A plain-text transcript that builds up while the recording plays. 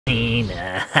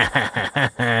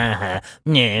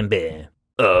Nyambe.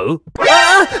 Oh?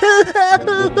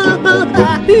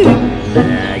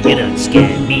 You don't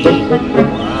scare me.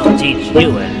 I'll teach you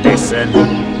a lesson.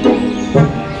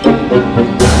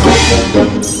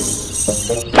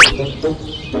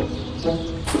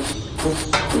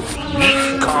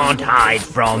 You can't hide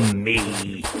from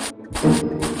me.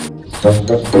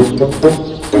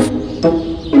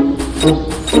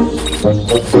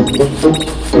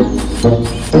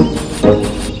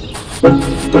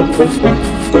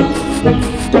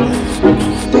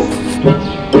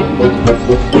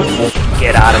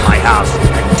 Get out of my house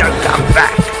and don't come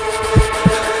back.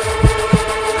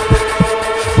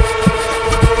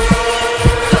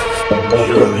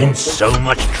 You're in so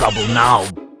much trouble now,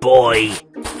 boy.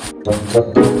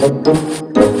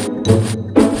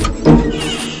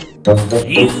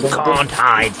 You can't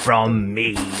hide from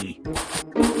me.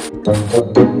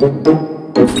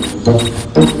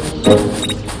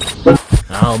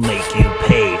 I'll make you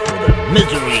pay for the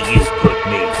misery you put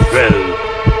me through.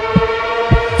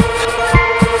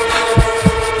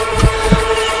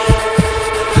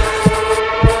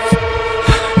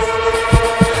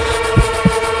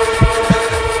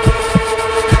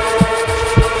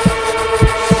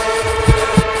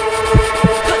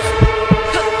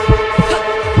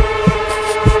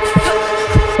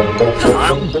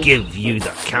 I'll give you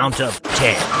the count of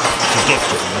 10 to get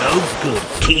your no-good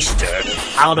keister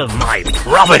out of my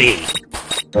property.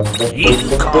 You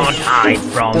can't hide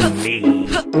from me.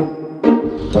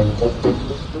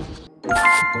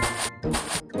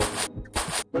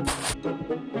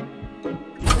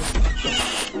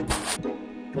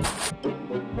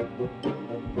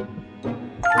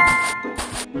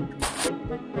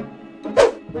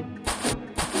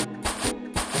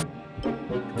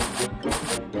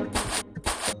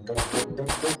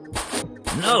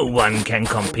 No one can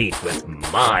compete with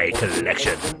my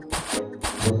collection.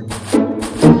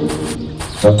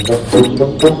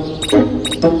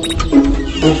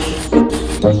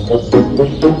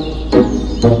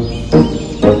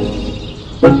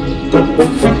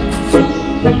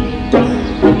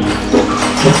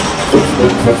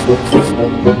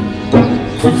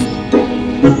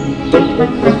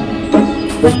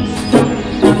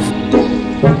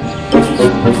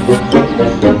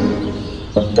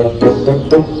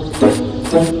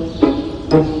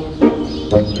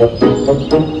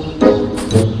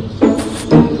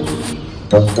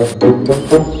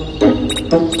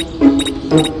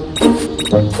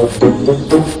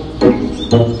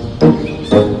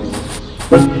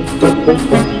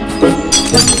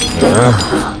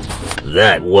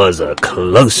 That was a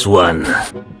close one.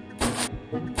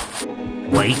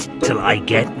 Wait till I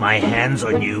get my hands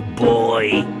on you,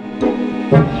 boy.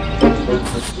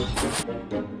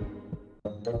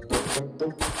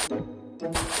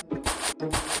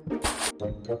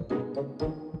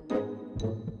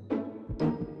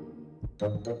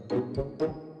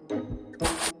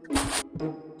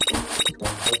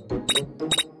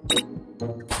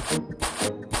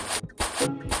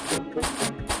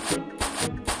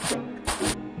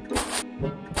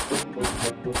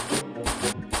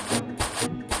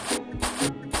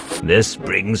 This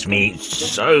brings me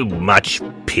so much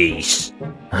peace.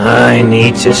 I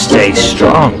need to stay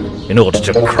strong in order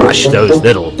to crush those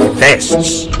little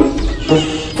pests.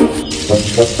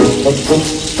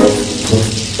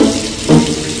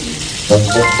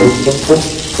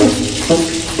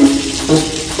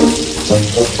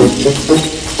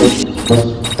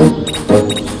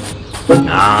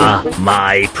 Ah,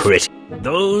 my pretty.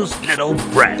 Those little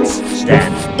brats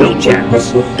stand no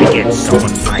chance against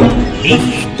someone like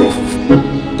me.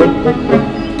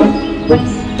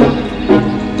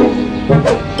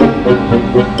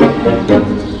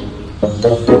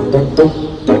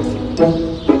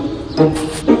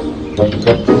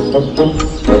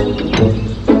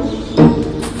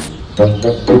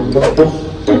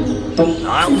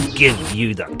 I'll give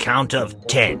you the count of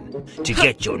 10 to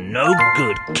get your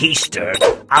no-good keister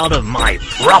out of my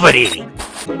property.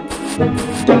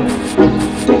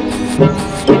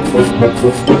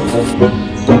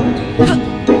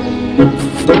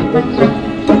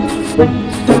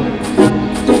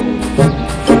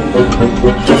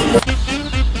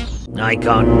 I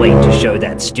can't wait to show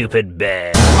that stupid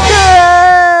bear.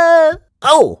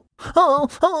 Oh!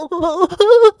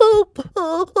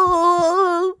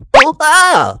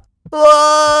 Ah!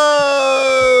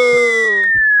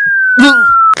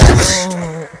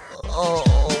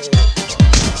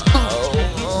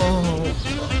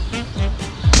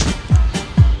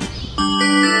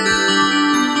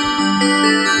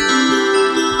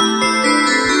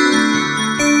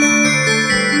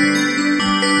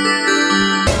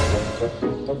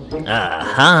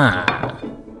 Aha!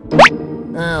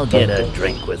 I'll get a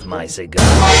drink with my cigar.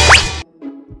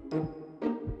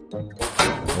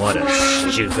 What a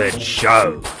stupid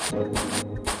show!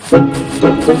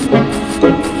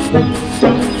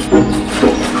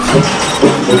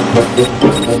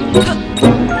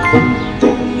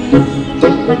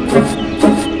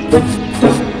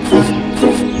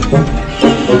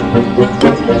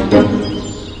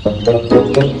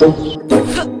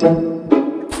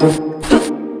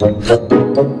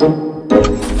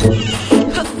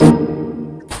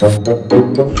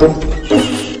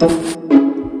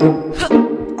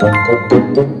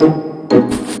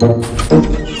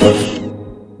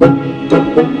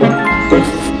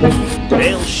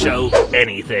 They'll show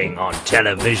anything on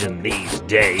television these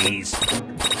days.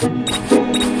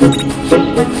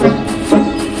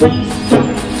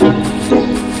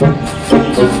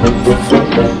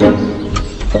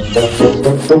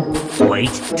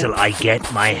 Wait till I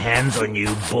get my hands on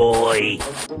you, boy.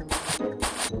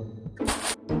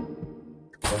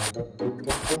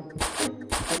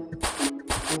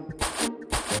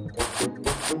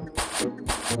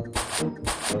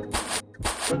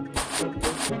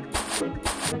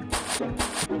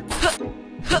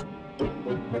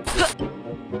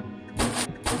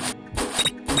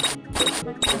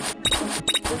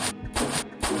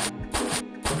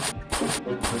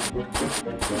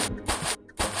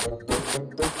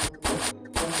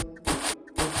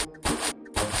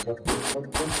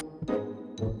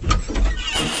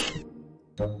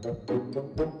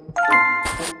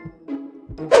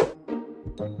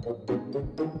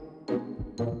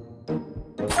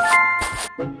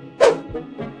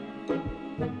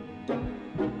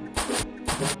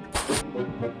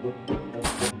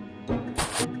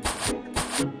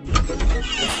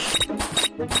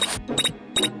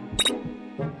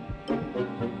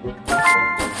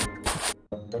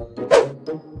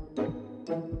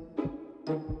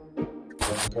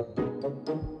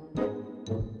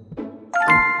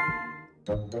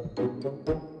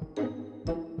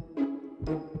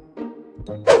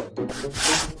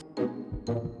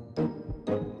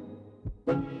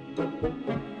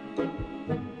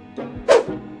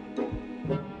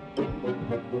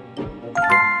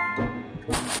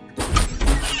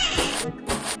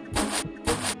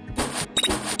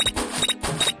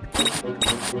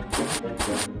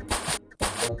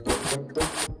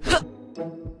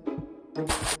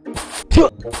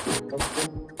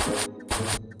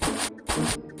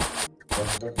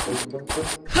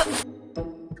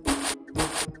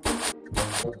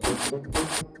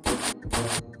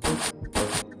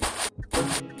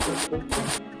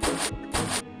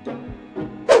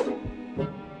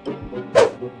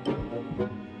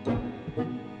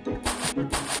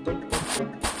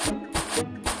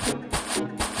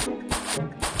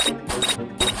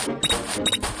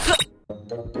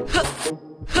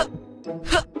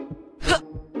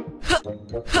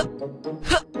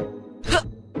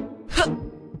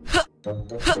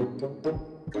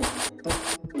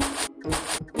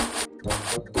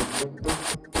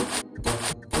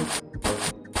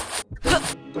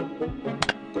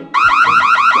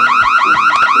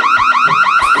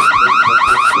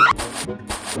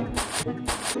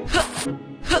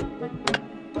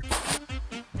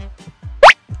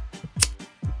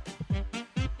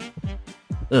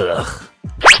 Ugh.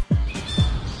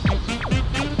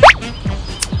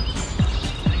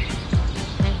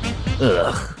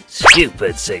 Ugh,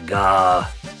 stupid cigar.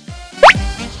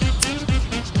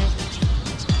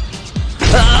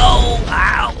 Oh,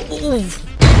 ow.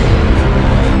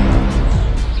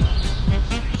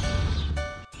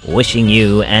 Wishing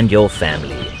you and your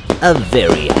family a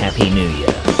very happy new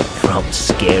year from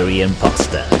Scary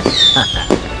Imposter.